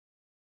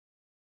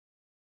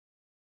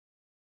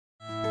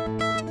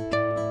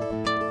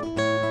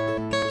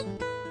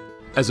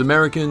As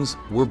Americans,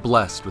 we're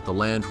blessed with a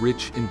land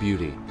rich in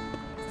beauty.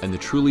 And the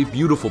truly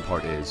beautiful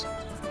part is,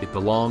 it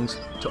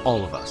belongs to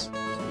all of us.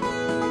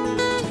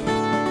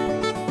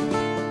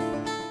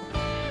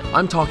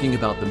 I'm talking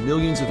about the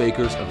millions of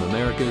acres of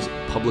America's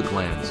public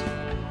lands.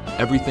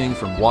 Everything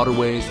from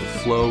waterways that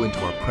flow into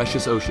our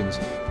precious oceans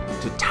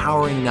to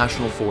towering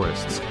national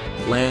forests,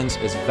 lands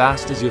as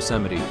vast as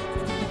Yosemite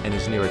and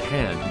as near at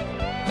hand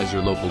as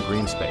your local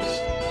green space.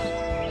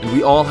 And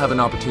we all have an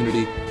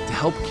opportunity to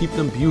help keep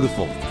them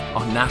beautiful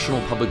on National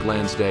Public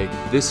Lands Day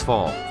this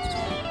fall.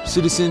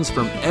 Citizens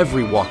from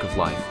every walk of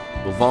life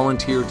will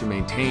volunteer to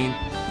maintain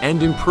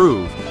and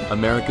improve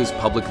America's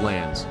public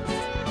lands.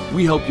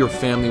 We hope your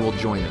family will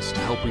join us to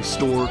help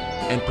restore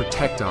and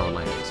protect our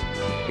lands.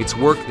 It's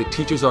work that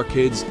teaches our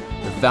kids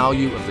the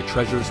value of the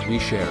treasures we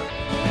share.